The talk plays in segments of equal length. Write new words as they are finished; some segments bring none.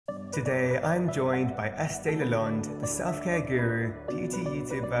Today, I'm joined by Estée Lalonde, the self-care guru, beauty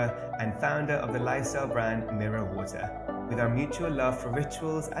YouTuber, and founder of the lifestyle brand Mirror Water. With our mutual love for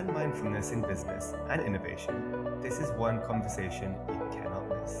rituals and mindfulness in business and innovation, this is one conversation you cannot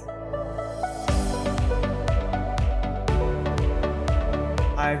miss.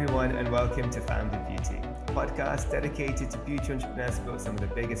 Hi everyone, and welcome to Founded Beauty, a podcast dedicated to beauty entrepreneurs who built some of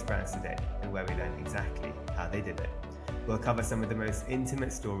the biggest brands today, and where we learn exactly how they did it. We'll cover some of the most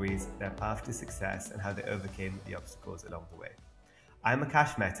intimate stories, their path to success, and how they overcame the obstacles along the way. I'm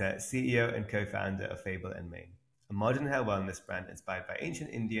Akash Mehta, CEO and co-founder of Fable Mane, a modern hair wellness brand inspired by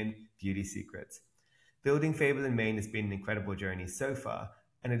ancient Indian beauty secrets. Building Fable Mane has been an incredible journey so far,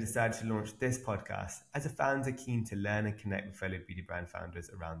 and I decided to launch this podcast as a founder keen to learn and connect with fellow beauty brand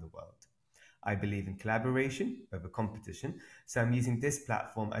founders around the world. I believe in collaboration over competition, so I'm using this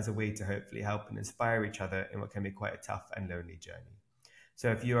platform as a way to hopefully help and inspire each other in what can be quite a tough and lonely journey.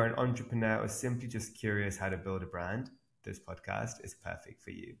 So if you are an entrepreneur or simply just curious how to build a brand, this podcast is perfect for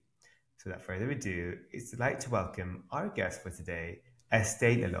you. So without further ado, it's a delight to welcome our guest for today,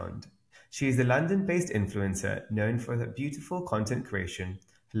 Estée Lalonde. She is a London-based influencer known for her beautiful content creation,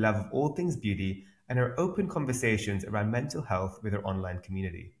 her love of all things beauty, and her open conversations around mental health with her online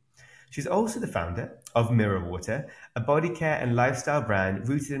community. She's also the founder of Mirror Water, a body care and lifestyle brand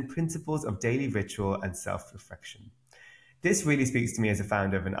rooted in principles of daily ritual and self-reflection. This really speaks to me as a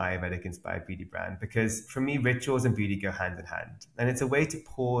founder of an Ayurvedic-inspired beauty brand because for me, rituals and beauty go hand in hand. And it's a way to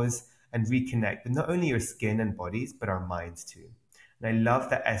pause and reconnect with not only your skin and bodies, but our minds too. And I love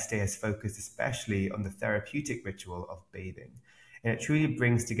that Estée has focused especially on the therapeutic ritual of bathing. And it truly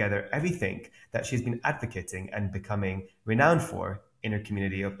brings together everything that she's been advocating and becoming renowned for in her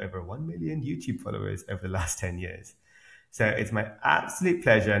community of over 1 million YouTube followers over the last 10 years. So it's my absolute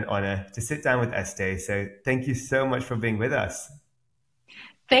pleasure and honor to sit down with Estée. So thank you so much for being with us.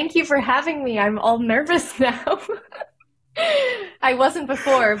 Thank you for having me. I'm all nervous now. I wasn't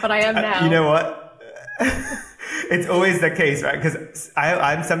before, but I am now. You know what? It's always the case, right? Because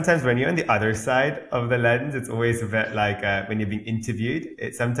I'm sometimes, when you're on the other side of the lens, it's always a bit like when you're being interviewed.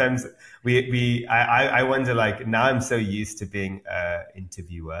 It's sometimes I wonder, like, now I'm so used to being an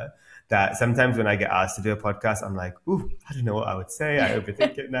interviewer that sometimes when I get asked to do a podcast, I'm like, ooh, I don't know what I would say. I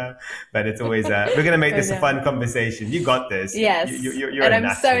overthink it now. But it's always, we're going to make this a fun conversation. You got this. Yes. You're and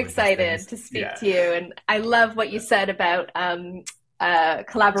I'm so excited to speak to you. And I love what you said about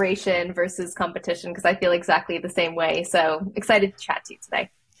collaboration versus competition, because I feel exactly the same way. So excited to chat to you today.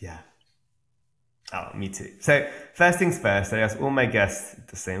 Yeah. Oh, me too. So first things first, I ask all my guests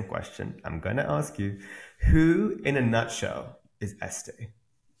the same question. I'm going to ask you, who in a nutshell is Estée?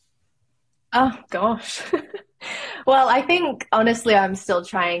 Oh, gosh. Well, I think, honestly, I'm still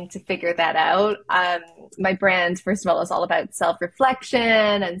trying to figure that out. My brand, first of all, is all about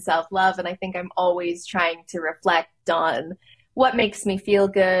self-reflection and self-love. And I think I'm always trying to reflect on what makes me feel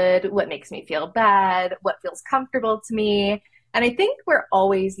good, what makes me feel bad, what feels comfortable to me. And I think we're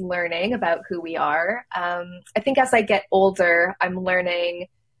always learning about who we are. I think as I get older, I'm learning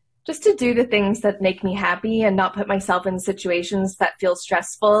just to do the things that make me happy and not put myself in situations that feel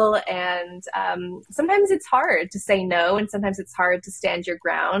stressful. And sometimes it's hard to say no, and sometimes it's hard to stand your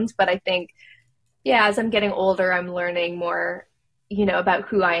ground. But I think, yeah, as I'm getting older, I'm learning more, about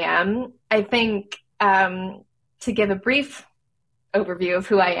who I am. I think to give a brief overview of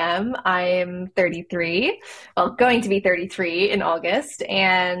who I am, I'm 33, well, going to be 33 in August,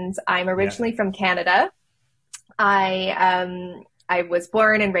 and I'm originally from Canada. I was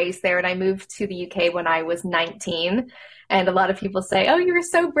born and raised there, and I moved to the UK when I was 19. And a lot of people say, oh, you were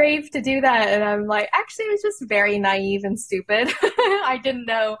so brave to do that. And I'm like, actually, it was just very naive and stupid. I didn't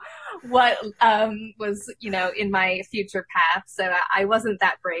know what was, in my future path. So I wasn't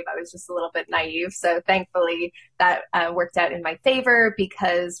that brave. I was just a little bit naive. So thankfully that worked out in my favor,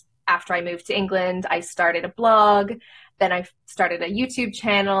 because after I moved to England, I started a blog. Then I started a YouTube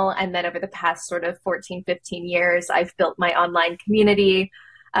channel. And then over the past sort of 14, 15 years, I've built my online community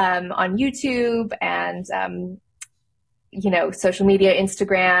on YouTube and, social media,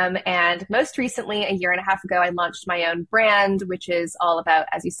 Instagram. And most recently, a year and a half ago, I launched my own brand, which is all about,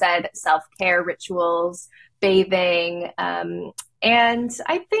 as you said, self-care rituals, bathing. And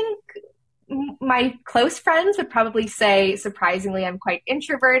I think my close friends would probably say, surprisingly, I'm quite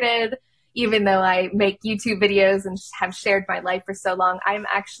introverted. Even though I make YouTube videos and have shared my life for so long, I'm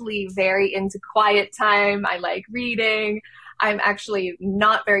actually very into quiet time. I like reading. I'm actually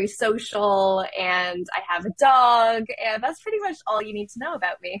not very social, and I have a dog, and that's pretty much all you need to know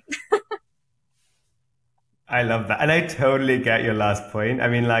about me. I love that. And I totally get your last point. I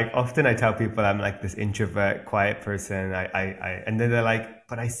mean, like, often I tell people I'm like this introvert, quiet person. And then they're like,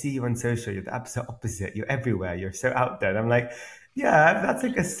 but I see you on social, you're the absolute opposite. You're everywhere. You're so out there. And I'm like, yeah, that's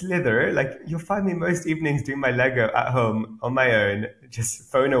like a slither. Like you'll find me most evenings doing my Lego at home on my own,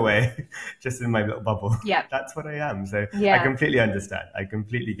 just phone away, just in my little bubble. Yeah. That's what I am. So I Yeah. completely understand. I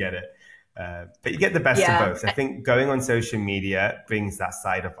completely get it. But you get the best of Yeah. both. I think going on social media brings that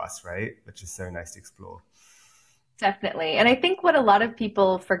side of us, right? Which is so nice to explore. Definitely. And I think what a lot of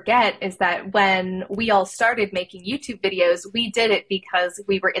people forget is that when we all started making YouTube videos, we did it because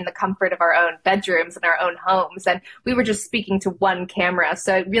we were in the comfort of our own bedrooms and our own homes, and we were just speaking to one camera.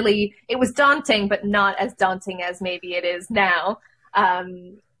 So it was daunting, but not as daunting as maybe it is now.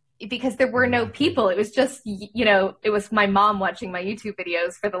 Because there were no Exactly. people. It was just, it was my mom watching my YouTube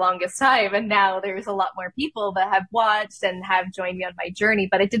videos for the longest time. And now there's a lot more people that have watched and have joined me on my journey,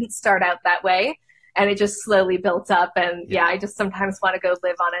 but it didn't start out that way. And it just slowly built up. And Yeah. yeah, I just sometimes want to go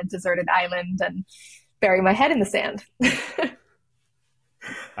live on a deserted island and bury my head in the sand.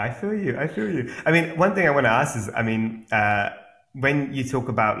 I feel you. I feel you. I mean, one thing I want to ask is, I mean, when you talk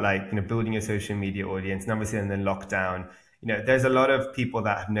about like, building your social media audience, and obviously in the lockdown, there's a lot of people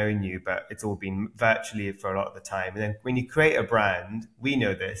that have known you, but it's all been virtually for a lot of the time. And then when you create a brand, we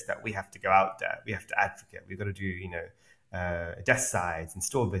know this, that we have to go out there. We have to advocate. We've got to do, desk sides and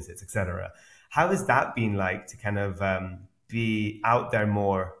store visits, etc. How has that been like to kind of be out there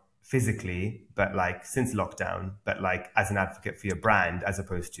more physically, but like since lockdown, but like as an advocate for your brand as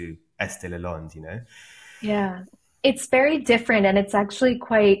opposed to Estée Lalonde? Yeah. It's very different and it's actually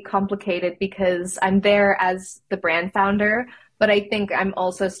quite complicated because I'm there as the brand founder, but I think I'm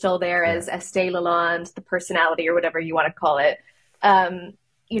also still there Yeah. as Estée Lalonde, the personality or whatever you want to call it.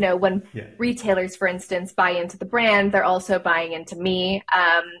 When Yeah. retailers, for instance, buy into the brand, they're also buying into me.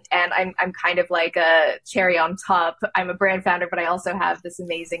 And I'm kind of like a cherry on top. I'm a brand founder, but I also have this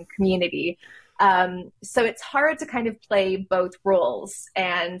amazing community. So it's hard to kind of play both roles.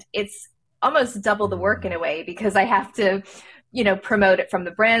 And it's almost double the work in a way because I have to, promote it from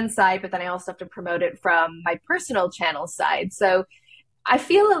the brand side, but then I also have to promote it from my personal channel side. So I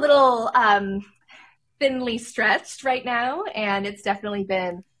feel a little thinly stretched right now, and it's definitely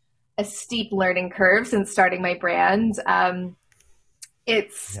been a steep learning curve since starting my brand. Yeah.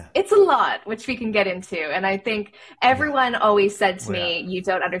 It's a lot, which we can get into. And I think Yeah. everyone always said to Well, yeah. me, you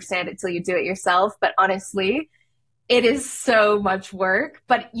don't understand it till you do it yourself. But honestly, it is so much work,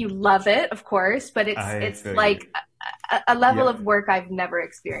 but you love it, of course, but I it's feel you. like a level Yeah. of work I've never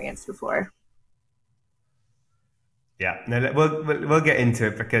experienced before. Yeah, no, we'll get into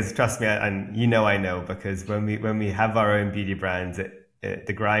it because trust me, and I know because when we have our own beauty brands,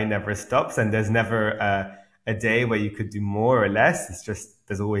 the grind never stops, and there's never a day where you could do more or less. It's just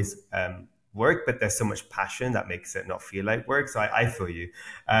there's always work, but there's so much passion that makes it not feel like work. So I feel you.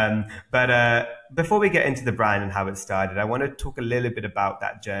 But before we get into the brand and how it started, I want to talk a little bit about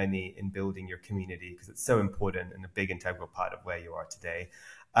that journey in building your community because it's so important and a big integral part of where you are today.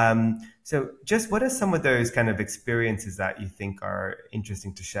 So just what are some of those kind of experiences that you think are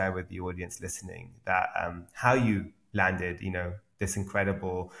interesting to share with the audience listening that how you landed, this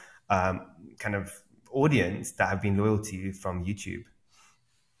incredible kind of audience that have been loyal to you from YouTube?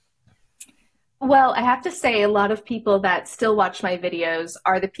 Well, I have to say, a lot of people that still watch my videos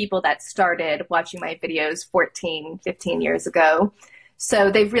are the people that started watching my videos 14, 15 years ago. So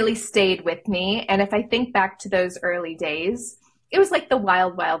they've really stayed with me. And if I think back to those early days, it was like the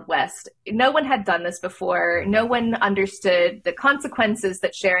wild, wild west. No one had done this before. No one understood the consequences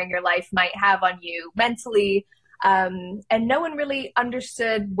that sharing your life might have on you mentally. And no one really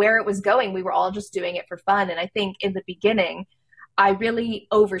understood where it was going. We were all just doing it for fun. And I think in the beginning, I really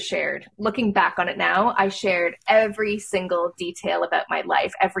overshared. Looking back on it now, I shared every single detail about my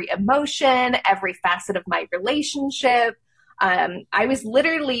life, every emotion, every facet of my relationship. I was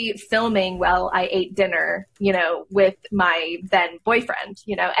literally filming while I ate dinner, with my then boyfriend,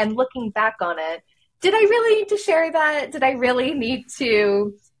 and looking back on it, did I really need to share that? Did I really need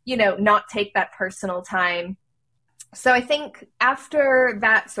to, not take that personal time? So I think after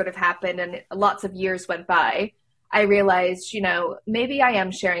that sort of happened and lots of years went by, I realized, maybe I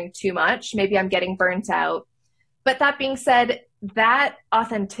am sharing too much. Maybe I'm getting burnt out. But that being said, that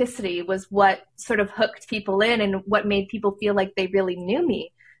authenticity was what sort of hooked people in and what made people feel like they really knew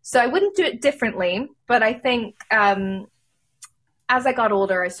me. So I wouldn't do it differently. But I think as I got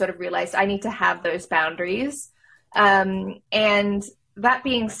older, I sort of realized I need to have those boundaries. And that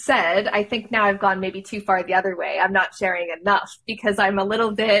being said, I think now I've gone maybe too far the other way. I'm not sharing enough because I'm a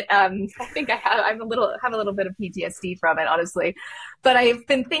little bit, I think have a little bit of PTSD from it, honestly. But I've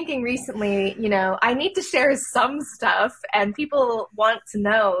been thinking recently, I need to share some stuff and people want to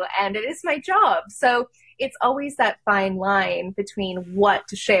know, and it is my job. So it's always that fine line between what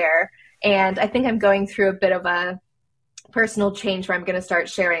to share. And I think I'm going through a bit of a personal change where I'm going to start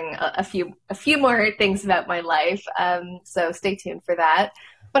sharing a few more things about my life. So stay tuned for that.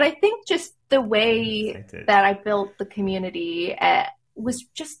 But I think just the way Excited. that I built the community was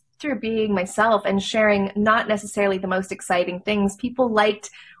just through being myself and sharing not necessarily the most exciting things. People liked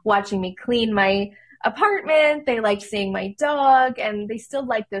watching me clean my apartment. They liked seeing my dog, and they still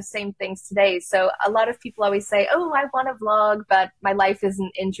like those same things today. So a lot of people always say, "Oh, I want to vlog, but my life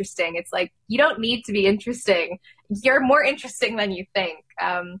isn't interesting." It's like, you don't need to be interesting. You're more interesting than you think.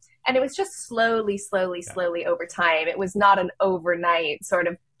 And it was just slowly over time. It was not an overnight sort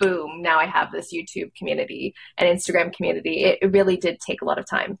of boom. Now I have this YouTube community and Instagram community. It really did take a lot of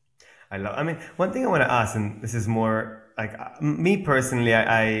time. I mean, one thing I want to ask, and this is more like me personally,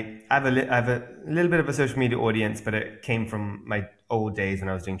 I have a little bit of a social media audience, but it came from my old days when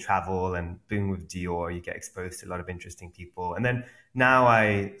I was doing travel and being with Dior. You get exposed to a lot of interesting people. And then now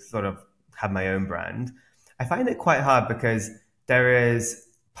I sort of have my own brand. I find it quite hard because there is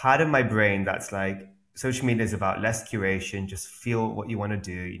part of my brain that's like, social media is about less curation, just feel what you want to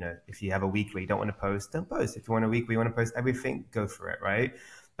do. You know, if you have a week where you don't want to post, don't post. If you want a week where you want to post everything, go for it, right?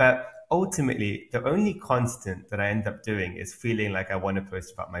 But ultimately, the only constant that I end up doing is feeling like I want to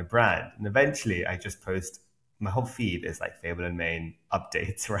post about my brand. And eventually I just post, my whole feed is like Fable Mane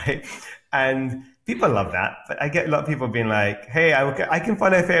updates, right? And people love that. But I get a lot of people being like, hey, I can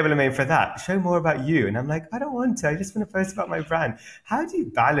follow Fable Mane for that. Show more about you. And I'm like, I don't want to. I just want to post about my brand. How do you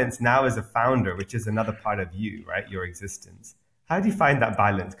balance now as a founder, which is another part of you, right? Your existence. How do you find that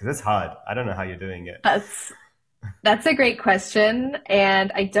balance? Because it's hard. I don't know how you're doing it. That's a great question,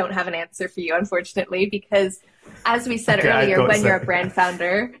 and I don't have an answer for you, unfortunately, because as we said Okay, earlier, when so. you're a brand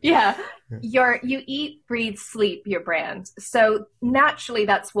founder, you eat, breathe, sleep your brand. So naturally,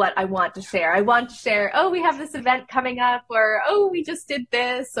 that's what I want to share. I want to share, oh, we have this event coming up, or oh, we just did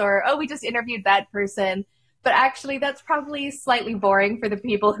this, or oh, we just interviewed that person. But actually, that's probably slightly boring for the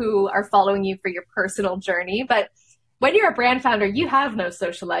people who are following you for your personal journey. But when you're a brand founder, you have no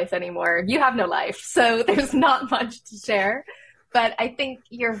social life anymore. You have no life. So there's not much to share. But I think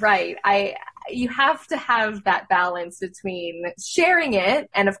you're right. You have to have that balance between sharing it.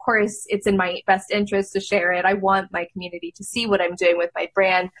 And of course, it's in my best interest to share it. I want my community to see what I'm doing with my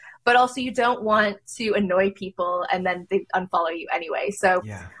brand. But also, you don't want to annoy people and then they unfollow you anyway. So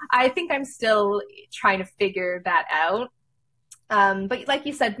Yeah. I think I'm still trying to figure that out. But like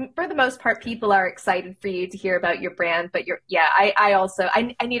you said, for the most part, people are excited for you to hear about your brand. But I also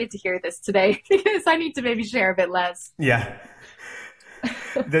needed to hear this today because I need to maybe share a bit less. Yeah.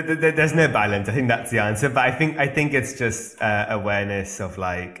 There's no balance. I think that's the answer. But I think it's just awareness of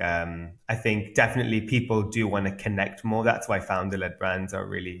like, I think definitely people do want to connect more. That's why founder-led brands are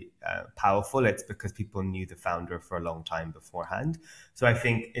really powerful. It's because people knew the founder for a long time beforehand. So I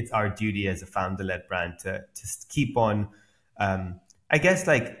think it's our duty as a founder-led brand to keep on, I guess,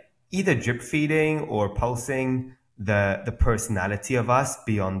 like either drip feeding or pulsing the personality of us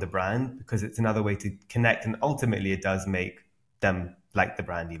beyond the brand, because it's another way to connect. And ultimately it does make them like the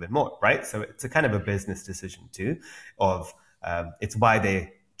brand even more, right? So it's a kind of a business decision too of it's why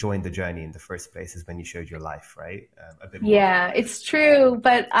they joined the journey in the first place, is when you showed your life, right? A bit more. Yeah, it's true.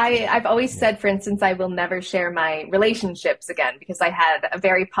 But I've always said, for instance, I will never share my relationships again because I had a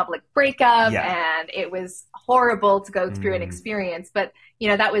very public breakup and it was horrible to go through an experience. But, you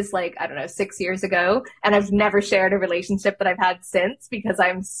know, that was like, I don't know, 6 years ago. And I've never shared a relationship that I've had since because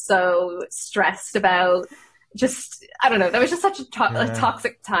I'm so stressed about just, I don't know, that was just such a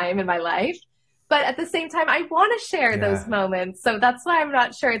toxic time in my life. But at the same time, I want to share those moments. So that's why I'm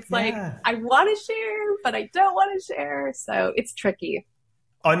not sure. It's like, I want to share, but I don't want to share. So it's tricky.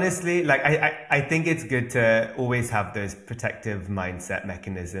 Honestly, like I think it's good to always have those protective mindset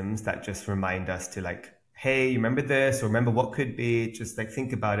mechanisms that just remind us to like, hey, you remember this or remember what could be, just like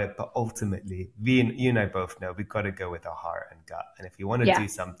think about it. But ultimately, you and I both know we've got to go with our heart and gut. And if you want to do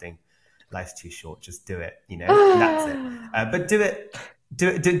something, life's too short, just do it, you know, and that's it. But do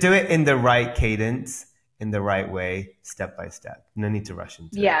it in the right cadence, in the right way, step by step. No need to rush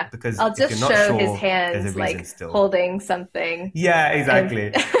into it. Because I'll just if you're not show sure, his hands like holding something. Yeah,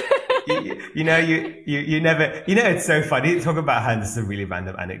 exactly. You never, it's so funny. Talk about hands. This is a really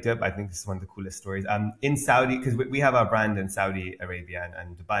random anecdote, but I think this is one of the coolest stories. In Saudi, because we have our brand in Saudi Arabia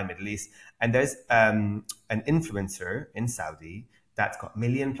and Dubai, Middle East, and there's an influencer in Saudi that's got 1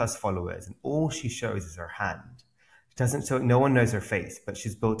 million+ followers, and all she shows is her hand. She doesn't show, no one knows her face, but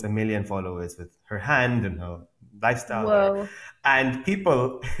she's built 1 million followers with her hand and her lifestyle there. Whoa. And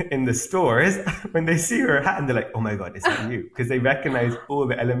people in the stores, when they see her hat, and they're like, "Oh my God, is that you?" Because they recognize all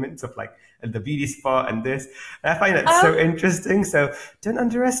the elements of like the beauty spot and this. And I find that so Um, interesting. So don't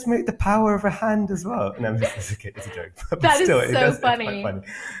underestimate the power of a hand as well. And I'm just, it's okay, it's a joke, but that is still, so it's quite funny. funny.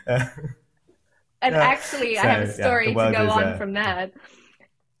 Uh, And yeah. actually, I have a So yeah, the story to world go is, on from that.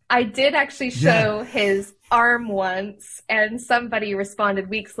 I did actually yeah. show his arm once, and somebody responded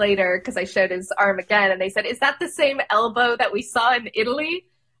weeks later because I showed his arm again, and they said, "Is that the same elbow that we saw in Italy?"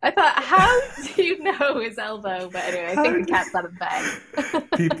 I thought, how do you know his elbow? But anyway, I think How the do cat's out of the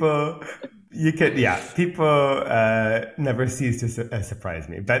bag. people you could yeah people never cease to surprise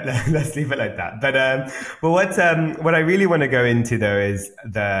me, but let's leave it like that. But what I really want to go into though is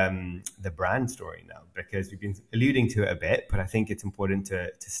the brand story now, because we've been alluding to it a bit, but I think it's important to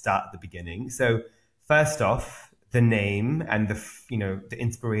start at the beginning. So first off, the name and the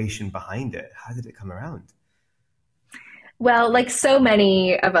inspiration behind it. How did it come around? Well, like so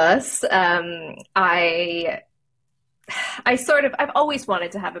many of us, I've always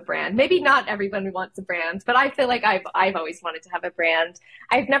wanted to have a brand. Maybe not everyone wants a brand, but I feel like I've always wanted to have a brand.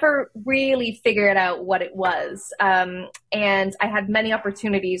 I've never really figured out what it was. And I had many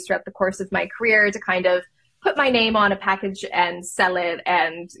opportunities throughout the course of my career to kind of put my name on a package and sell it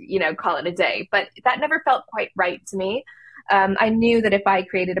and, call it a day. But that never felt quite right to me. I knew that if I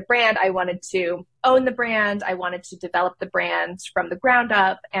created a brand, I wanted to own the brand, I wanted to develop the brand from the ground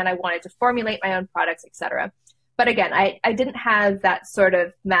up, and I wanted to formulate my own products, etc. But again, I didn't have that sort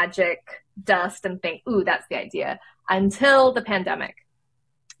of magic dust and think, ooh, that's the idea, until the pandemic.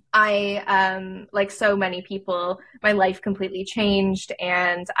 Like so many people, my life completely changed,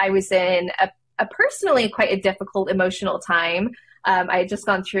 and I was in a personally quite a difficult emotional time. I had just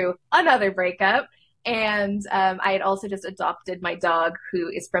gone through another breakup, and I had also just adopted my dog, who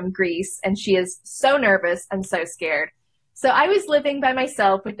is from Greece, and she is so nervous and so scared. So I was living by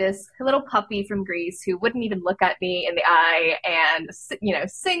myself with this little puppy from Greece who wouldn't even look at me in the eye, and,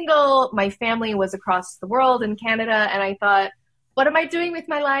 single. My family was across the world in Canada, and I thought, what am I doing with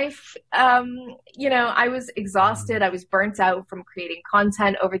my life? I was exhausted. I was burnt out from creating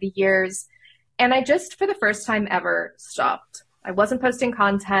content over the years. And I just, for the first time ever, stopped. I wasn't posting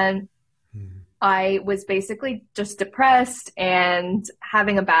content. I was basically just depressed and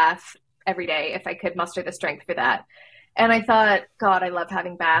having a bath every day if I could muster the strength for that. And I thought, God, I love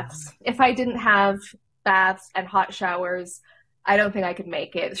having baths. If I didn't have baths and hot showers, I don't think I could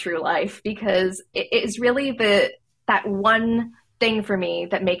make it through life, because it is really that one thing for me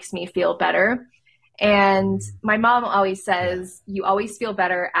that makes me feel better. And my mom always says, you always feel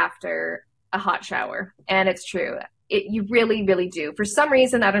better after a hot shower. And it's true. You really, really do. For some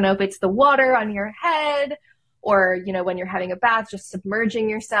reason, I don't know if it's the water on your head or, when you're having a bath, just submerging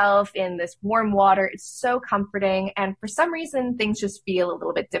yourself in this warm water. It's so comforting. And for some reason, things just feel a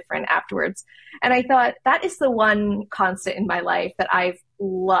little bit different afterwards. And I thought that is the one constant in my life that I've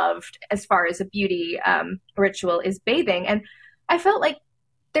loved as far as a beauty ritual is bathing. And I felt like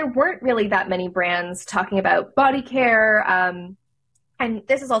there weren't really that many brands talking about body care. And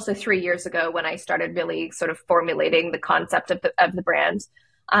this is also 3 years ago when I started really sort of formulating the concept of the brand.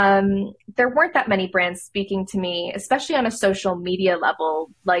 There weren't that many brands speaking to me, especially on a social media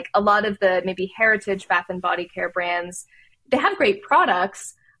level. Like a lot of the maybe heritage bath and body care brands, they have great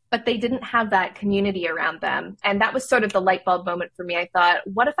products, but they didn't have that community around them. And that was sort of the light bulb moment for me. I thought,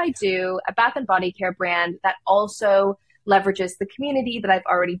 what if I do a bath and body care brand that also leverages the community that I've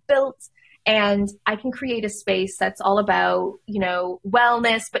already built? And I can create a space that's all about,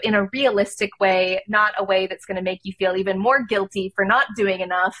 wellness, but in a realistic way, not a way that's going to make you feel even more guilty for not doing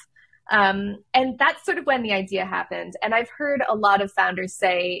enough. And that's sort of when the idea happened. And I've heard a lot of founders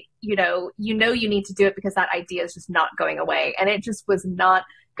say, you need to do it because that idea is just not going away. And it just was not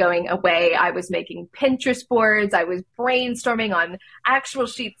going away. I was making Pinterest boards. I was brainstorming on actual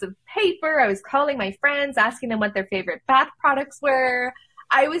sheets of paper. I was calling my friends, asking them what their favorite bath products were.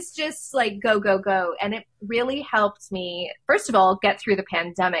 I was just like, go, go, go. And it really helped me, first of all, get through the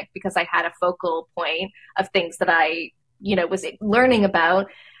pandemic, because I had a focal point of things that I, was learning about.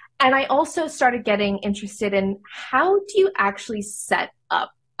 And I also started getting interested in how do you actually set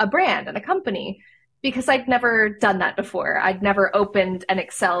up a brand and a company? Because I'd never done that before. I'd never opened an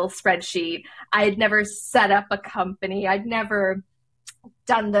Excel spreadsheet. I'd never set up a company. I'd never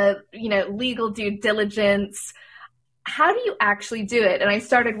done the, legal due diligence. How do you actually do it? And I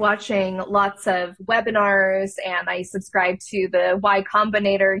started watching lots of webinars, and I subscribed to the Y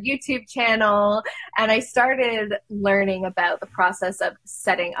Combinator YouTube channel, and I started learning about the process of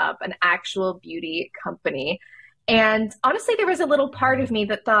setting up an actual beauty company. And honestly, there was a little part of me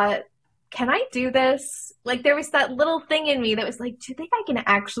that thought, can I do this? Like there was that little thing in me that was like, do you think I can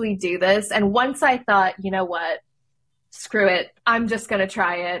actually do this? And once I thought, you know what? Screw it, I'm just going to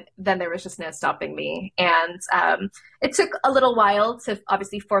try it. Then there was just no stopping me. And it took a little while to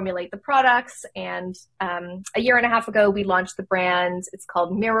obviously formulate the products. And a year and a half ago, we launched the brand. It's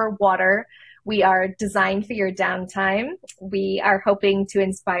called Mirror Water. We are designed for your downtime. We are hoping to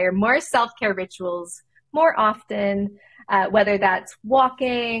inspire more self care rituals more often, whether that's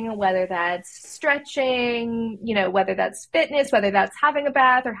walking, whether that's stretching, you know, whether that's fitness, whether that's having a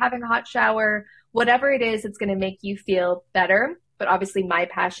bath or having a hot shower, whatever it is, it's going to make you feel better. But obviously, my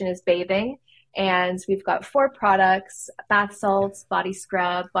passion is bathing. And we've got 4 products: bath salts, body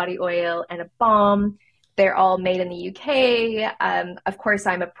scrub, body oil, and a balm. They're all made in the UK. Of course,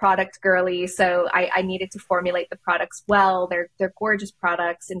 I'm a product girly, so I needed to formulate the products well. They're gorgeous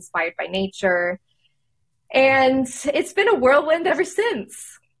products inspired by nature. And it's been a whirlwind ever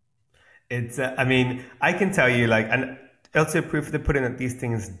since. It's, I mean, I can tell you, like, and also proof of the pudding that these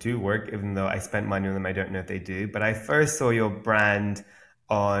things do work, even though I spent money on them, I don't know if they do. But I first saw your brand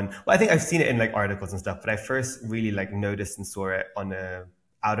on, well, I think I've seen it in like articles and stuff, but I first really like noticed and saw it on a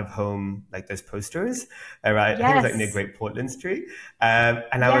out of home, like those posters, right? I think it was like near Yes. Great Portland Street.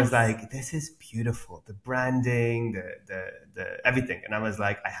 And I was Yes. like, this is beautiful. The branding, the everything. And I was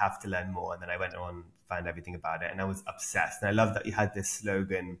like, I have to learn more. And then I went on, found everything about it, and I was obsessed. And I love that you had this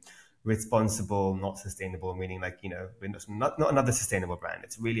slogan, responsible, not sustainable, meaning like, you know, we're not another sustainable brand.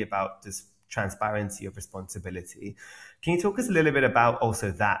 It's really about this transparency of responsibility. Can you talk us a little bit about also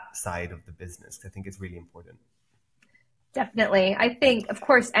that side of the business? I think it's really important. Definitely. I think, of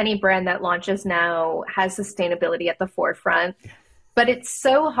course, any brand that launches now has sustainability at the forefront, but it's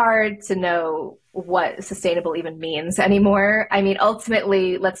so hard to know what sustainable even means anymore. I mean,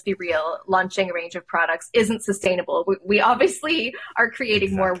 ultimately, let's be real, launching a range of products isn't sustainable. We obviously are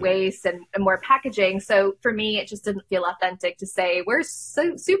creating more Exactly. waste and more packaging. So for me, it just didn't feel authentic to say we're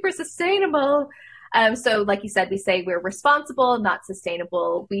so super sustainable. So, like you said, we say we're responsible, not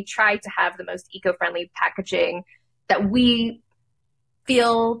sustainable. We try to have the most eco-friendly packaging that we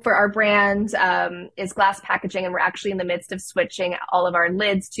feel for our brand is glass packaging, and we're actually in the midst of switching all of our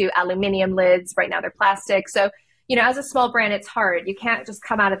lids to aluminum lids. Right now, they're plastic. So, you know, as a small brand, it's hard. You can't just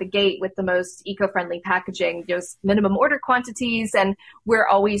come out of the gate with the most eco-friendly packaging, just minimum order quantities, and we're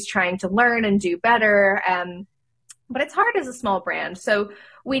always trying to learn and do better. But it's hard as a small brand. So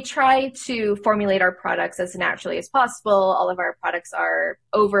we try to formulate our products as naturally as possible. All of our products are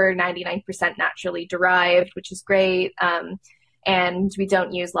over 99% naturally derived, which is great. And we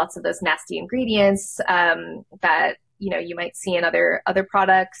don't use lots of those nasty ingredients that you know you might see in other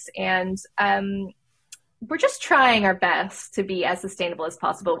products. And we're just trying our best to be as sustainable as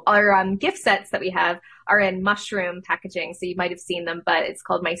possible. Our gift sets that we have are in mushroom packaging, so you might have seen them, but it's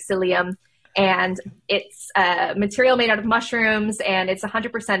called mycelium, and it's a material made out of mushrooms, and it's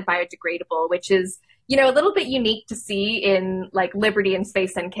 100% biodegradable, which is, you know, a little bit unique to see in like Liberty and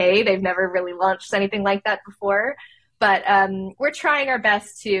Space NK. They've never really launched anything like that before, but we're trying our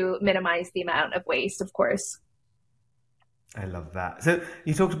best to minimize the amount of waste, of course. I love that. So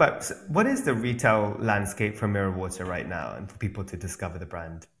you talked about, so what is the retail landscape for Mirror Water right now and for people to discover the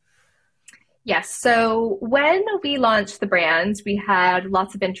brand? Yes. So when we launched the brand, we had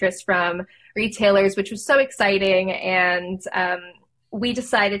lots of interest from retailers, which was so exciting. And we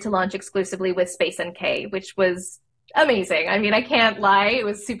decided to launch exclusively with Space NK, which was amazing. I mean, I can't lie. It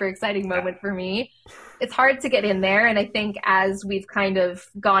was a super exciting Yeah. moment for me. It's hard to get in there. And I think as we've kind of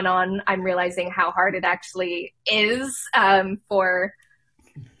gone on, I'm realizing how hard it actually is for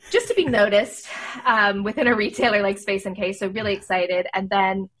just to be noticed within a retailer like Space NK. So really excited. And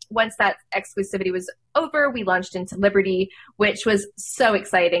then once that exclusivity was over, we launched into Liberty, which was so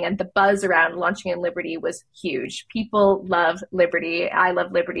exciting. And the buzz around launching in Liberty was huge. People love Liberty. I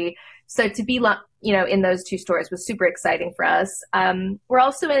love Liberty. So to be, you know, in those 2 stores was super exciting for us. We're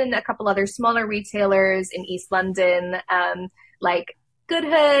also in a couple other smaller retailers in East London, like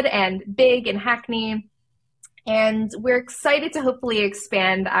Goodhood and Big in Hackney. And we're excited to hopefully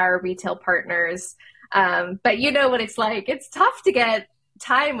expand our retail partners. But you know what it's like. It's tough to get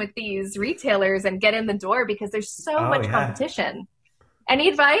time with these retailers and get in the door because there's so Oh, much yeah. competition. Any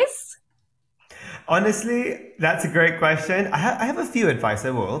advice? Honestly, that's a great question. I have a few advice I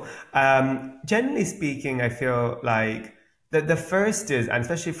will. Generally speaking, I feel like the first is, and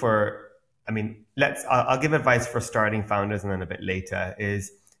especially for, I mean, I'll give advice for starting founders and then a bit later,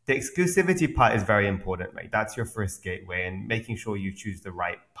 is the exclusivity part is very important, right? That's your first gateway, and making sure you choose the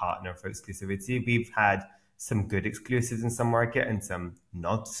right partner for exclusivity. We've had some good exclusives in some market and some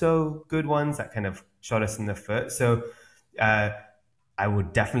not so good ones that kind of shot us in the foot. So, uh, I would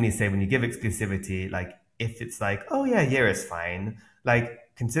definitely say when you give exclusivity, like if it's like, oh yeah, a year is fine, like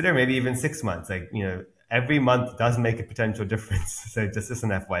consider maybe even 6 months. Like, every month does make a potential difference. So just as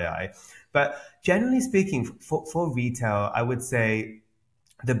an FYI. But generally speaking, for retail, I would say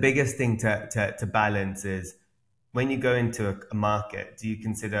the biggest thing to balance is when you go into a market, do you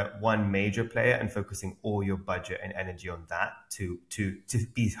consider one major player and focusing all your budget and energy on that to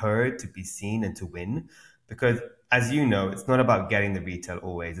be heard, to be seen, and to win? Because as you know, it's not about getting the retail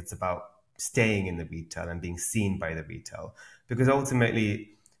always. It's about staying in the retail and being seen by the retail. Because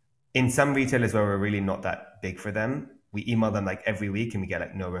ultimately, in some retailers where we're really not that big for them, we email them like every week and we get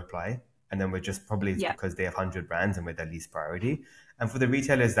like no reply. And then we're just probably it's Yeah. because they have 100 brands and we're their least priority. And for the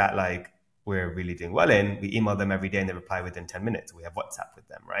retailers that like we're really doing well in, we email them every day and they reply within 10 minutes. We have WhatsApp with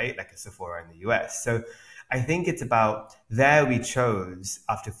them, right? Like a Sephora in the US. So I think it's about there we chose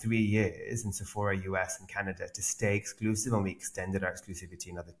after 3 years in Sephora US and Canada to stay exclusive, and we extended our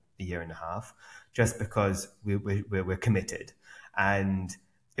exclusivity another year and a half just because we're committed. And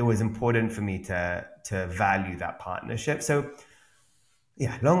it was important for me to value that partnership. So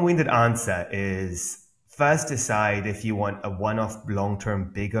yeah, long-winded answer is first decide if you want a one-off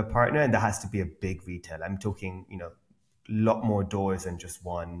long-term bigger partner, and that has to be a big retailer. I'm talking, a lot more doors than just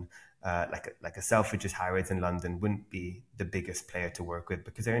one. Like a Selfridges, Harrods in London wouldn't be the biggest player to work with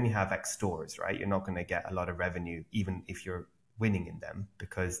because they only have X stores, right? You're not going to get a lot of revenue even if you're winning in them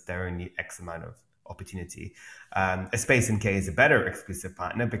because they're only X amount of opportunity. A Space NK is a better exclusive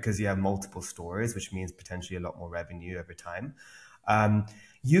partner because you have multiple stores, which means potentially a lot more revenue over time.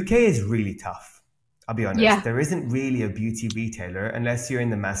 UK is really tough. I'll be honest. Yeah. There isn't really a beauty retailer unless you're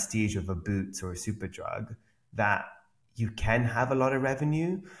in the prestige of a Boots or a Superdrug that you can have a lot of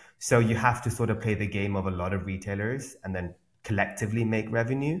revenue. So you have to sort of play the game of a lot of retailers and then collectively make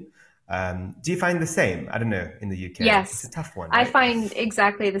revenue. Do you find the same? I don't know, in the UK. It's Yes, a tough one, I right? find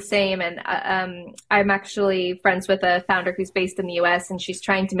exactly the same. And I'm actually friends with a founder who's based in the US, and she's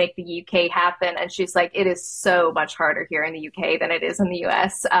trying to make the UK happen. And she's like, it is so much harder here in the UK than it is in the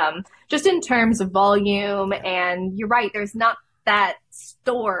US, just in terms of volume. Yeah. And you're right, there's not that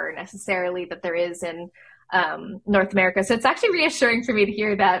store necessarily that there is in North America. So it's actually reassuring for me to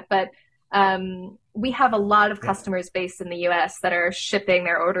hear that. But we have a lot of Yeah. customers based in the US that are shipping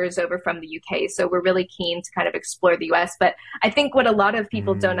their orders over from the UK. So we're really keen to kind of explore the US. But I think what a lot of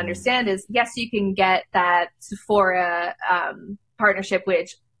people don't Mm, understand is yes, you can get that Sephora partnership,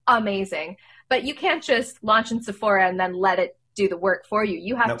 which amazing. But you can't just launch in Sephora and then let it do the work for you.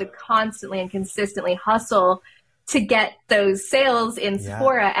 You have to nope. constantly and consistently hustle to get those sales in Yeah.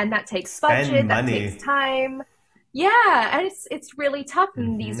 Sephora, and that takes Spend budget, that takes money. time. Yeah, and it's really tough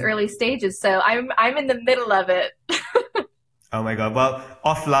in these Hmm. early stages. So I'm in the middle of it. Oh my God. Well,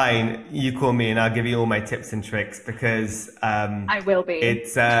 offline, you call me and I'll give you all my tips and tricks because I will be.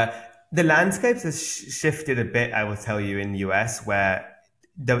 it's the landscapes has shifted a bit, I will tell you, in the US where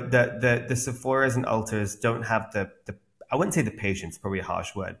the Sephoras and Ultas don't have the I wouldn't say the patience, probably a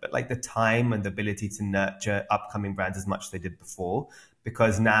harsh word, but like the time and the ability to nurture upcoming brands as much as they did before,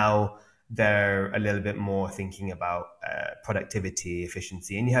 because now they're a little bit more thinking about productivity,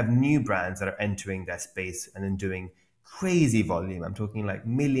 efficiency, and you have new brands that are entering their space and then doing crazy volume. I'm talking like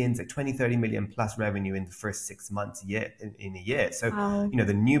millions, like 20, 30 million plus revenue in the first 6 months, in a year. So, Wow.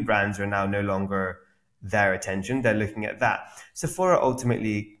 the new brands are now no longer their attention. They're looking at that. Sephora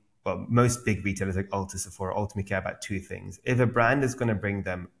ultimately, well, most big retailers like Ulta, Sephora ultimately care about two things. If a brand is going to bring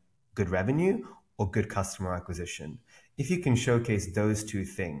them good revenue or good customer acquisition, if you can showcase those two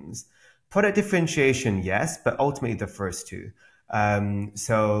things, product differentiation, yes, but ultimately the first two.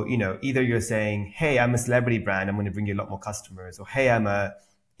 So, either you're saying, hey, I'm a celebrity brand, I'm going to bring you a lot more customers, or hey, I'm a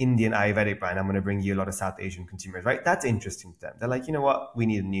Indian Ayurvedic brand, I'm going to bring you a lot of South Asian consumers, right? That's interesting to them. They're like, you know what? We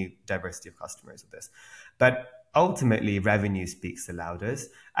need a new diversity of customers with this. But ultimately, revenue speaks the loudest.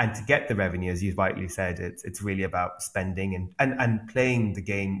 And to get the revenue, as you rightly said, it's really about spending and playing the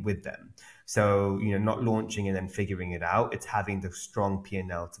game with them. So, not launching and then figuring it out. It's having the strong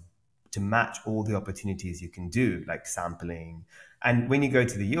P&L to match all the opportunities you can do, like sampling. And when you go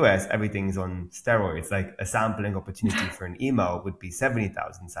to the US, everything's on steroids. Like a sampling opportunity for an email would be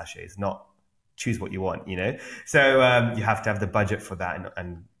 70,000 sachets, not choose what you want. So you have to have the budget for that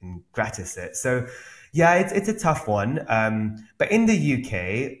and gratis it. So yeah, it's a tough one. But in the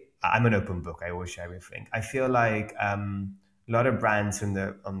UK, I'm an open book. I always share everything. I feel like a lot of brands on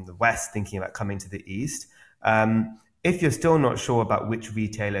the West thinking about coming to the East. If you're still not sure about which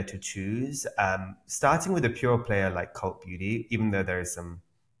retailer to choose, starting with a pure player like Cult Beauty, even though there are some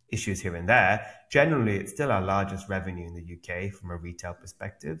issues here and there, generally it's still our largest revenue in the UK from a retail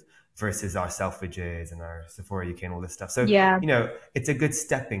perspective, versus our Selfridges and our Sephora UK and all this stuff. So, Yeah. it's a good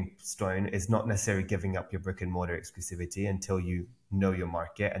stepping stone. Is not necessarily giving up your brick and mortar exclusivity until you know your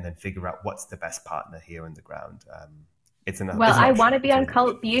market and then figure out what's the best partner here on the ground. Well, I want to be on It's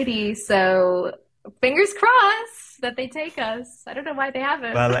Cult Beauty, so fingers crossed that they take us. I don't know why they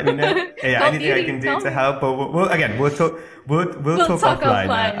haven't. well, let me know. Yeah, Cult anything I Beauty, can do call to me. help. But we'll talk. We'll talk offline.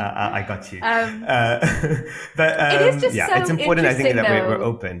 I got you. But It is just yeah, so it's important. I think interesting, that we're though.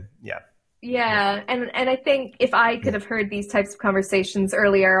 open. Yeah. Yeah, and I think if I could have heard these types of conversations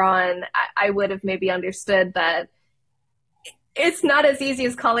earlier on, I would have maybe understood that it's not as easy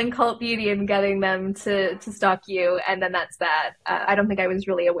as calling Cult Beauty and getting them to stock you, and then that's that. I don't think I was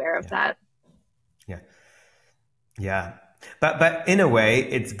really aware of Yeah. that. Yeah. Yeah. But in a way,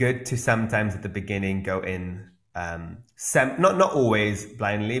 it's good to sometimes at the beginning go in, not always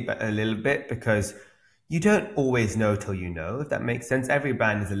blindly, but a little bit, because you don't always know till you know, if that makes sense. Every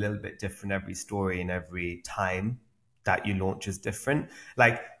brand is a little bit different. Every story and every time that you launch is different.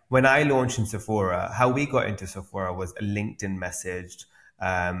 Like when I launched in Sephora, how we got into Sephora was a LinkedIn message,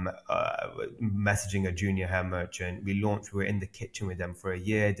 messaging a junior hair merchant. We launched, we were in the kitchen with them for a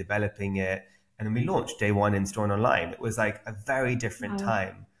year, developing it. And then we launched day one in store and online. It was like a very different Wow.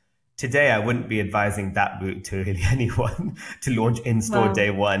 time. Today, I wouldn't be advising that route to really anyone to launch in store Wow. day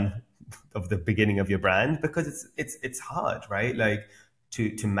one of the beginning of your brand, because it's hard, right? Like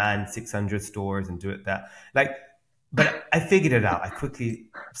to man 600 stores and do it that like. But I figured it out. I quickly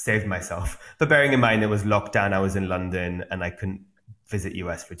saved myself. But bearing in mind it was lockdown, I was in London and I couldn't visit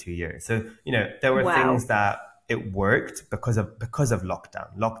US for 2 years. So there were Wow. things that it worked because of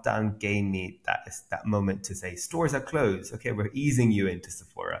lockdown. Lockdown gave me that moment to say stores are closed. Okay, we're easing you into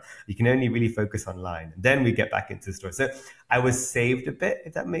Sephora. You can only really focus online. And then we get back into stores. So I was saved a bit,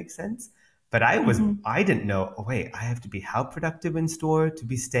 if that makes sense. But Hmm. I didn't know, oh wait, I have to be how productive in store to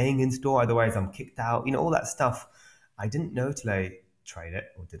be staying in store, otherwise I'm kicked out, all that stuff. I didn't know till I tried it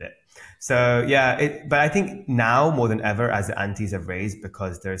or did it. So yeah, but I think now more than ever, as the antes have raised,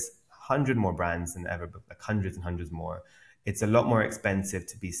 because there's 100 more brands than ever, but like hundreds and hundreds more. It's a lot more expensive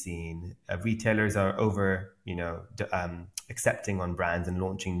to be seen. Retailers are over, accepting on brands and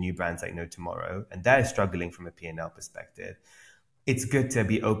launching new brands like no tomorrow, and they're struggling from a P&L perspective. It's good to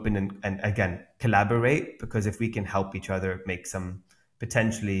be open and again collaborate, because if we can help each other make some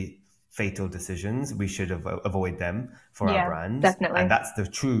potentially fatal decisions, we should avoid them for our Yeah, brands. And definitely. that's the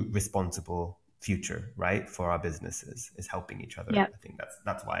true responsible future, right? For our businesses, is helping each other. Yeah. I think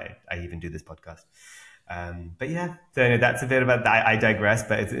that's why I even do this podcast. But yeah, so that's a bit about that. I digress,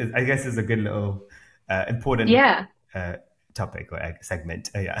 but I guess it's a good little important Yeah. uh, topic or segment.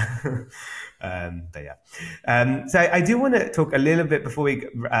 Yeah. But yeah. So I do want to talk a little bit before we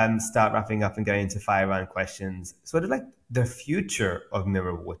start wrapping up and going into fire round questions, sort of like the future of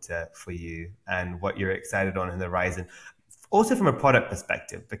Mirror Water for you and what you're excited on the horizon. Also from a product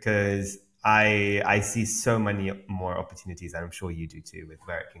perspective, because I see so many more opportunities, and I'm sure you do too, with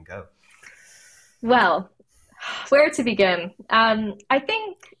where it can go. Well, where to begin? I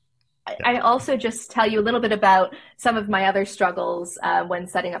think Yeah. I also just tell you a little bit about some of my other struggles when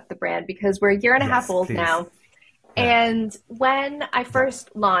setting up the brand, because we're a year and a half Yes, old please. now. Yeah. And when I Yeah.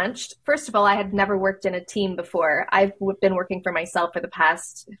 first launched, first of all, I had never worked in a team before. I've been working for myself for the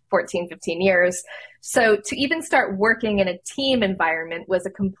past 14, 15 years. So to even start working in a team environment was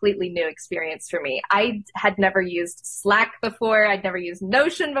a completely new experience for me. I had never used Slack before. I'd never used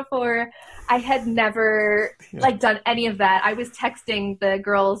Notion before. I had never Yeah. done any of that. I was texting the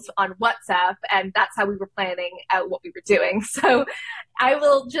girls on WhatsApp, and that's how we were planning out what we were doing. So I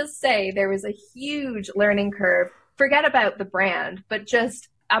will just say there was a huge learning curve. Forget about the brand, but just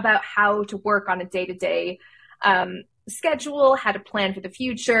about how to work on a day-to-day schedule, how to plan for the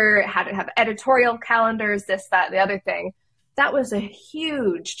future, how to have editorial calendars, this, that, the other thing. That was a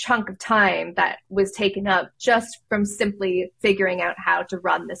huge chunk of time that was taken up just from simply figuring out how to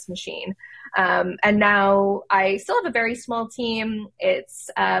run this machine. And now I still have a very small team.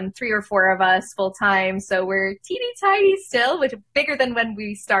 It's 3 or 4 of us full time. So we're teeny tiny still, which is bigger than when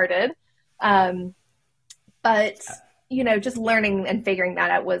we started. But just learning and figuring that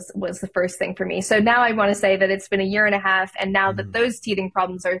out was the first thing for me. So now I want to say that it's been a year and a half, and now that those teething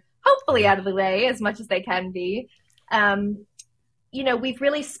problems are hopefully Yeah. out of the way as much as they can be, we've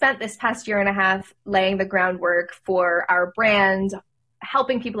really spent this past year and a half laying the groundwork for our brand,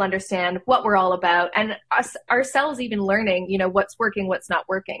 helping people understand what we're all about, and ourselves even learning, what's working, what's not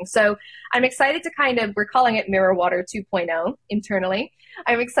working. So I'm excited to we're calling it Mirror Water 2.0 internally.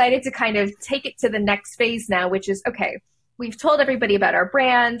 I'm excited to kind of take it to the next phase now, which is, okay, we've told everybody about our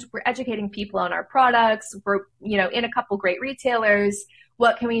brand. We're educating people on our products. We're, in a couple great retailers.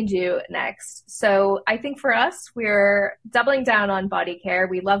 what can we do next? So I think for us, we're doubling down on body care.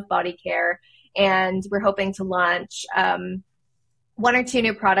 We love body care, and we're hoping to launch one or two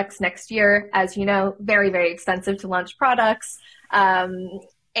new products next year. As you know, very, very expensive to launch products.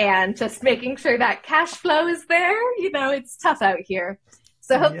 And just making sure that cash flow is there. You know, it's tough out here.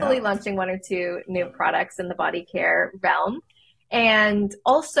 So hopefully launching one or two new products in the body care realm. And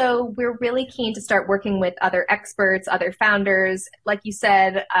also, we're really keen to start working with other experts, other founders, like you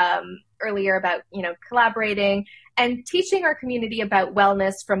said earlier about, you know, collaborating and teaching our community about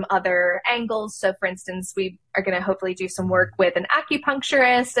wellness from other angles. So, for instance, we are going to hopefully do some work with an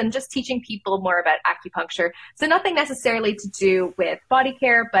acupuncturist and just teaching people more about acupuncture. So nothing necessarily to do with body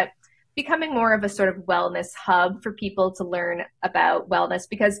care, but becoming more of a sort of wellness hub for people to learn about wellness,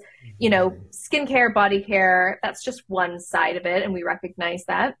 because, you know, skincare, body care, that's just one side of it, and we recognize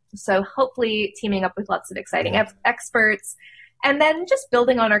that. So hopefully teaming up with lots of exciting experts, and then just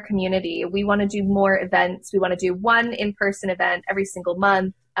building on our community. We want to do more events. We want to do one in-person event every single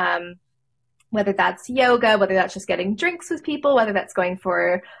month, whether that's yoga, whether that's just getting drinks with people, whether that's going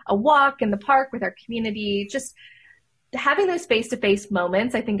for a walk in the park with our community. Just having those face-to-face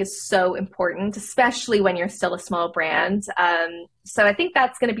moments, I think, is so important, especially when you're still a small brand. So I think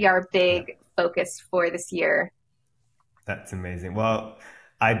that's going to be our big focus for this year. That's amazing. Well,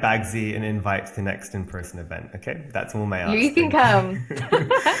 I bags you an invite to the next in-person event. Okay, that's all my ask. You can come.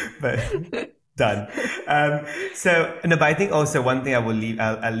 But done. But I think also one thing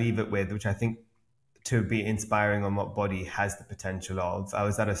I'll leave it with, which I think to be inspiring on what body has the potential of. I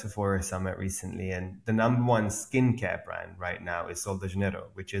was at a Sephora summit recently, and the number one skincare brand right now is Sol de Janeiro,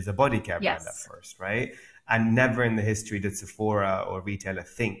 which is a body care brand at first, right? And never in the history did Sephora or retailer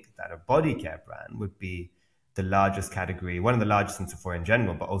think that a body care brand would be the largest category, one of the largest in Sephora in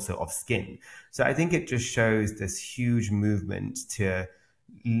general, but also of skin. So I think it just shows this huge movement to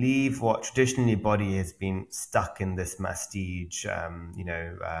leave what traditionally body has been stuck in this mastige,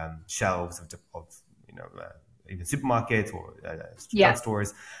 shelves of even supermarkets or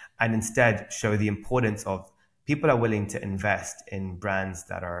drugstores, and instead show the importance of people are willing to invest in brands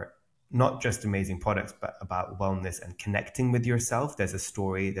that are not just amazing products, but about wellness and connecting with yourself. There's a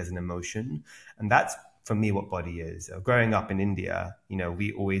story, there's an emotion. And that's, for me, what body is. Growing up in India, you know,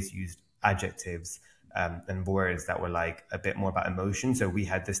 we always used adjectives and words that were like a bit more about emotion. So we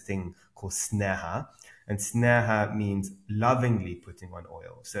had this thing called sneha, and sneha means lovingly putting on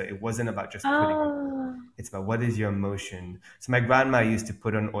oil. So it wasn't about just putting on oil. It's about what is your emotion. So my grandma used to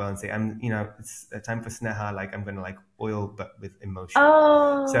put on oil and say, it's a time for sneha, like I'm going to like oil, but with emotion.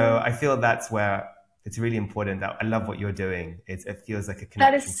 So I feel that's where it's really important. That I love what you're doing. It feels like a connection.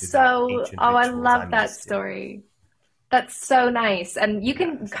 That is so, I love that story. That's so nice. And you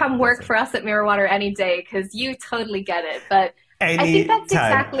can come work for us at Mirror Water any day, because you totally get it. But I think that's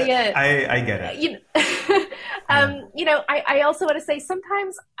exactly it. I get it. I also want to say,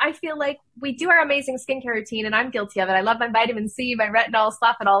 sometimes I feel like we do our amazing skincare routine, and I'm guilty of it. I love my vitamin C, my retinol,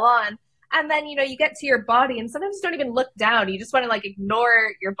 slap it all on. And then, you get to your body, and sometimes you don't even look down. You just want to like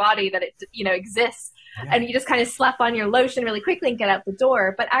ignore your body that it, exists. Yeah. And you just kind of slap on your lotion really quickly and get out the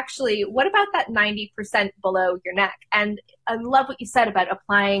door. But actually, what about that 90% below your neck? And I love what you said about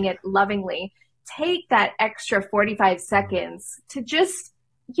applying it lovingly. Take that extra 45 seconds to just,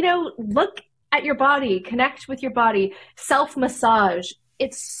 look at your body, connect with your body, self-massage.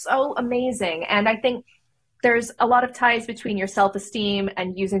 It's so amazing. And I think there's a lot of ties between your self-esteem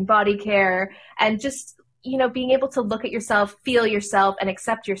and using body care, and just, being able to look at yourself, feel yourself, and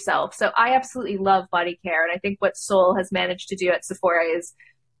accept yourself. So I absolutely love body care. And I think what Sol has managed to do at Sephora is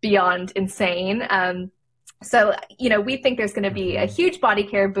beyond insane. So, we think there's going to be a huge body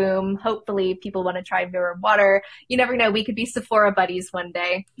care boom. Hopefully people want to try Mirror Water. You never know. We could be Sephora buddies one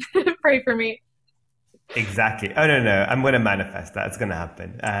day. Pray for me. Exactly. Oh, no. I'm going to manifest that. It's going to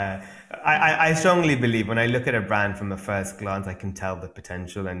happen. I strongly believe when I look at a brand from a first glance, I can tell the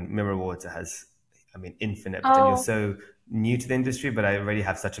potential, and Mirror Water has, infinite potential. You're so new to the industry, but I already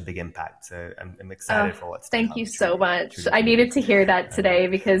have such a big impact. So I'm excited for what's to come. Thank you so much. I needed to hear that today,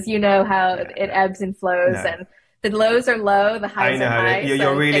 because you know how it ebbs and flows, and the lows are low, the highs are high.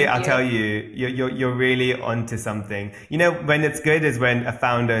 You're really, I'll tell you, you're really onto something. When it's good is when a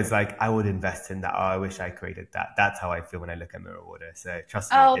founder is like, I would invest in that. Oh, I wish I created that. That's how I feel when I look at Mirror Water. So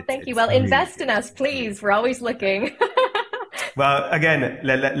trust me. Oh, thank you. Well, invest in us, please. We're always looking. Well, again,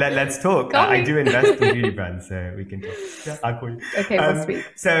 let's talk. I do invest in beauty brands, so we can talk. Yeah, I'll call you. Okay, we'll speak.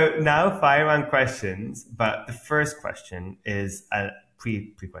 So now 5 round questions, but the first question is a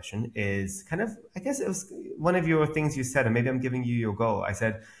pre-question is kind of, I guess it was one of your things you said, and maybe I'm giving you your goal. I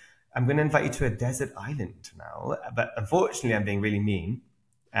said, I'm going to invite you to a desert island now, but unfortunately I'm being really mean.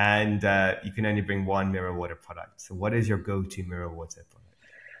 and you can only bring one mirror water product. So what is your go-to mirror water product?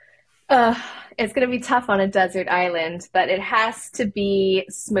 Uh, it's going to be tough on a desert island, but it has to be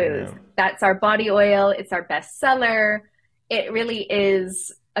I Smooth. know. That's our body oil. It's our best seller. It really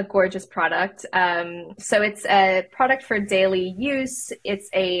is a gorgeous product. So it's a product for daily use. It's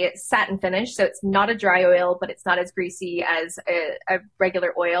a satin finish, so it's not a dry oil, but it's not as greasy as a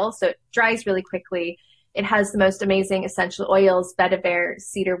regular oil. So it dries really quickly. It has the most amazing essential oils: vetiver,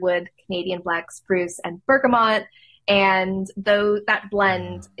 cedarwood, Canadian black spruce, and bergamot. And though that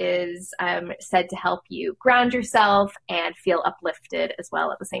blend is said to help you ground yourself and feel uplifted as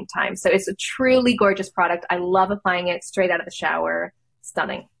well at the same time. So it's a truly gorgeous product. I love applying it straight out of the shower.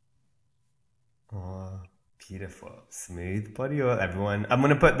 Stunning. Oh, beautiful. Smooth body oil, everyone. I'm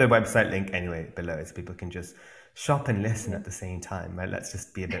going to put the website link anyway below so people can just shop and listen at the same time. Right? Let's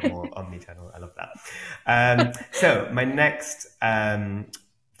just be a bit more omni-channel. I love that. So my next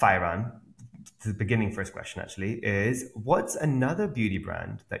fire round, the beginning first question actually, is what's another beauty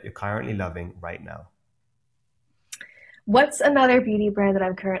brand that you're currently loving right now? What's another beauty brand that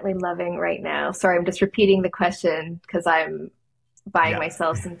I'm currently loving right now? Sorry, I'm just repeating the question because I'm buying Yeah,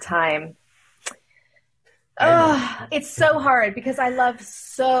 myself some time. I know. Oh, it's so hard because I love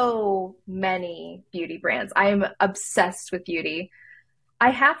so many beauty brands. I am obsessed with beauty.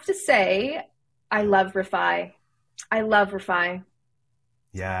 I have to say, I love Refi. I love Refi.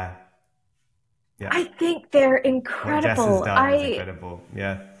 Yeah, yeah. I think they're What Jess has incredible. done is incredible.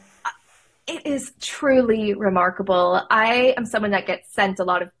 Yeah. It is truly remarkable. I am someone that gets sent a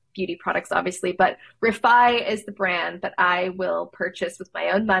lot of beauty products, obviously, but Refi is the brand that I will purchase with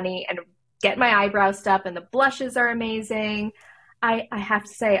my own money and get my eyebrows up, and the blushes are amazing. I have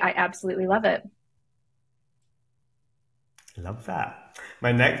to say, I absolutely love it. Love that.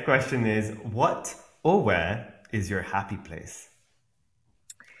 My next question is what or where is your happy place?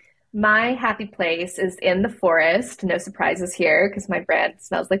 My happy place is in the forest. No surprises here because my brand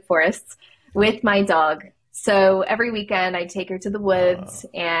smells like forests with my dog. So every weekend I take her to the Oh, woods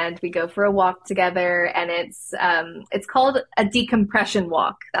and we go for a walk together, and it's called a decompression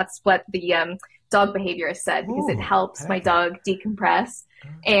walk. That's what the dog behaviorist said because it ooh, I helps my like that. dog decompress.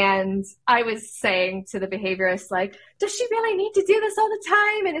 And I was saying to the behaviorist, like, does she really need to do this all the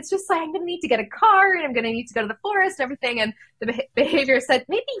time? And it's just like, I'm going to need to get a car and I'm going to need to go to the forest and everything. And the behaviorist said,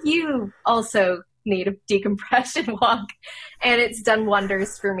 maybe you also need a decompression walk. And it's done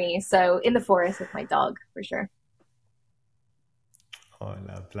wonders for me. So in the forest with my dog, for sure. Oh,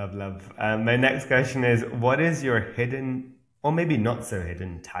 love, love, love. My next question is what is your hidden, or maybe not so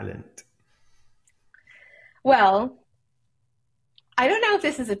hidden, talent? Well, I don't know if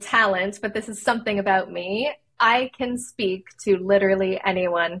this is a talent, but this is something about me. I can speak to literally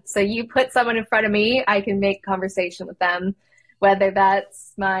anyone. So you put someone in front of me, I can make conversation with them, whether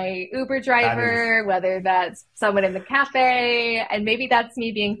that's my Uber That is, driver, whether that's someone in the cafe, and maybe that's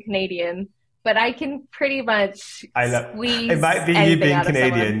me being Canadian, but I can pretty much I love, it squeeze might be you anything being out of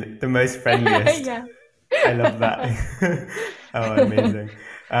someone. Canadian, the most friendliest. Yeah. I love that. Oh, amazing.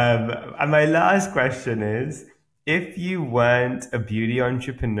 And my last question is, if you weren't a beauty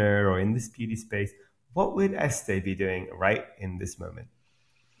entrepreneur or in this beauty space, what would Estee be doing right in this moment?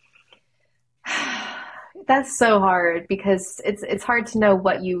 That's so hard because it's hard to know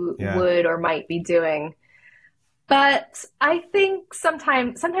what you Yeah. would or might be doing. But I think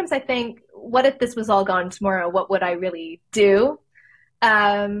sometimes I think, what if this was all gone tomorrow? What would I really do?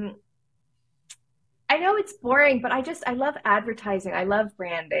 Um, I know it's boring, but I love advertising. I love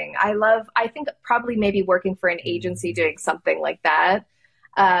branding. I think probably maybe working for an agency doing something like that.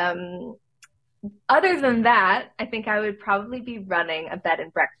 Um, Other than that, I think I would probably be running a bed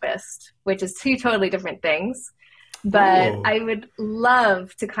and breakfast, which is two totally different things. But Ooh. I would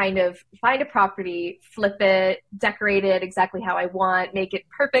love to kind of find a property, flip it, decorate it exactly how I want, make it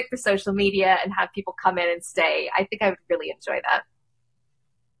perfect for social media, and have people come in and stay. I think I would really enjoy that.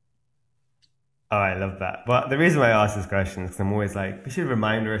 Oh, I love that. But the reason why I ask this question is 'cause I'm always like, we should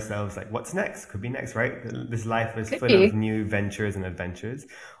remind ourselves, like, what's next? Could be next, right? This life is Could full of be. new ventures and adventures,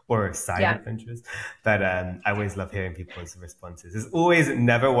 or side Yeah. adventures. But I always love hearing people's responses. It's always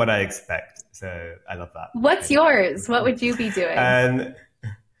never what I expect. So I love that. I What's love that. yours? What would you be doing? And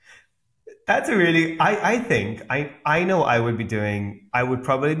that's a really, I think, I know what I would be doing. I would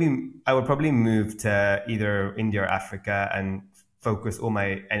probably move to either India or Africa and focus all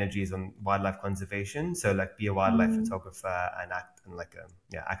my energies on wildlife conservation. So like be a wildlife Mm, photographer and and like a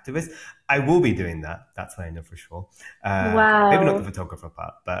activist. I will be doing that. That's what I know for sure. Maybe not the Wow. photographer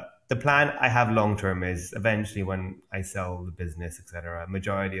part, but the plan I have long term is eventually when I sell the business, etc.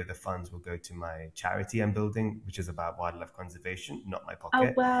 Majority of the funds will go to my charity I'm building, which is about wildlife conservation, not my Oh,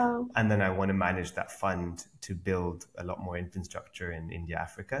 pocket. wow. And then I want to manage that fund to build a lot more infrastructure in India,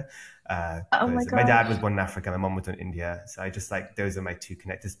 Africa. Oh my Because my dad was gosh. born in Africa, my mom was in India. So I just like, those are my two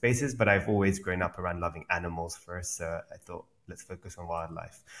connected spaces. But I've always grown up around loving animals first. So I thought, let's focus on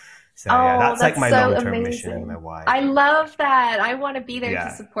wildlife. So yeah, Oh, that's like that's my so long-term mission and my amazing. why. I love that. I want to be there to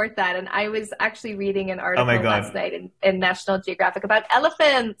Yeah. support that. And I was actually reading an Oh my article last God. night in National Geographic about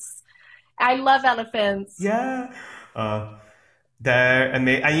elephants. I love elephants. Yeah. Uh, They're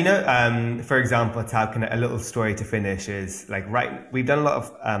amazing. And for example, a little story to finish is like, right, we've done a lot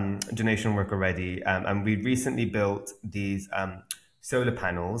of donation work already. And we recently built these solar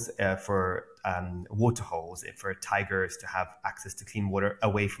panels for water holes for tigers to have access to clean water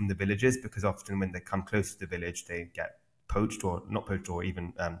away from the villages, because often when they come close to the village, they get poached or not poached or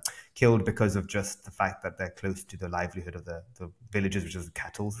even killed because of just the fact that they're close to the livelihood of the villages, which is the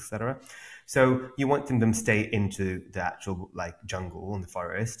cattle, etc. So you want them to stay into the actual like jungle and the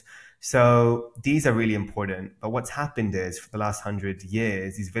forest. So these are really important. But what's happened is for the last 100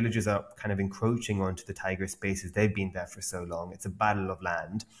 years, these villages are kind of encroaching onto the tiger spaces. They've been there for so long. It's a battle of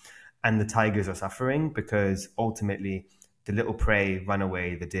land. And the tigers are suffering because ultimately the little prey run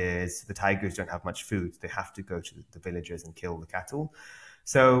away, the deers, the tigers don't have much food. They have to go to the villages and kill the cattle.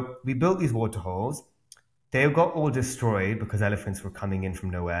 So we built these water holes. They got all destroyed because elephants were coming in from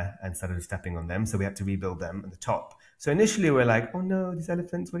nowhere and started stepping on them. So we had to rebuild them at the top. So initially we're like, oh no, these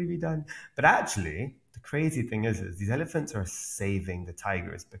elephants, what have you done? But actually, the crazy thing is these elephants are saving the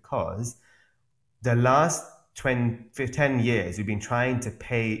tigers because the last 10 years, we've been trying to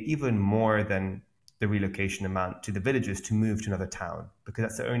pay even more than the relocation amount to the villagers to move to another town, because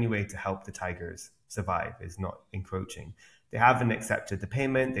that's the only way to help the tigers survive, is not encroaching. They haven't accepted the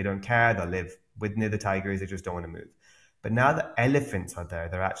payment. They don't care. They'll live with near the tigers. They just don't want to move. But now that elephants are there,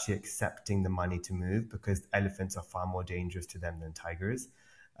 they're actually accepting the money to move because elephants are far more dangerous to them than tigers.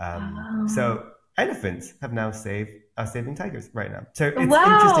 Oh. So elephants have now are saving tigers right now. So it's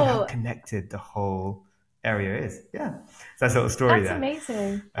interesting how Wow. connected the whole area is. Yeah. So that's a little story That's there,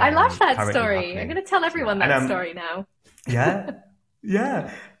 amazing. I love that currently story. I'm happening. going to tell Yeah. everyone And that story now. yeah,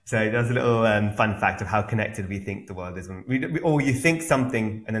 yeah. So there's a little fun fact of how connected we think the world is. Or you think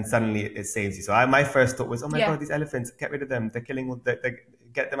something and then suddenly it saves you. So my first thought was, oh my Yeah. God, these elephants, get rid of them. They're killing,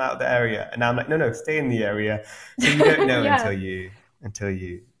 get them out of the area. And now I'm like, no, stay in the area. So you don't know Yeah, until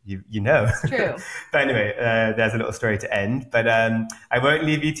you know. it's true. But anyway, there's a little story to end. But I won't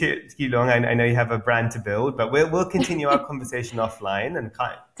leave you too long. I know you have a brand to build, but we'll continue our conversation offline, and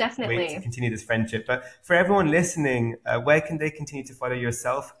can't wait to Definitely. continue this friendship. But for everyone listening, where can they continue to follow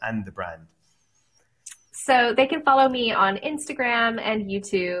yourself and the brand? So they can follow me on Instagram and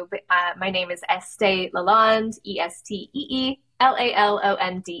YouTube. My name is Estee Lalonde,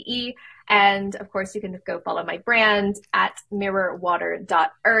 Esteelalonde. And of course, you can go follow my brand at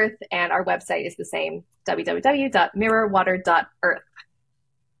mirrorwater.earth. And our website is the same, www.mirrorwater.earth.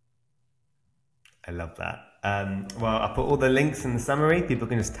 I love that. Well, I'll put all the links in the summary. People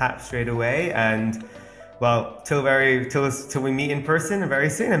can just tap straight away. And well, till we meet in person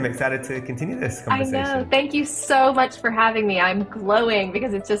very soon. I'm excited to continue this I know. conversation. Thank you so much for having me. I'm glowing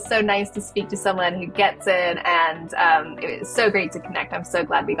because it's just so nice to speak to someone who gets it. And it was so great to connect. I'm so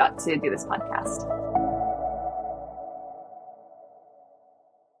glad we got to do this podcast.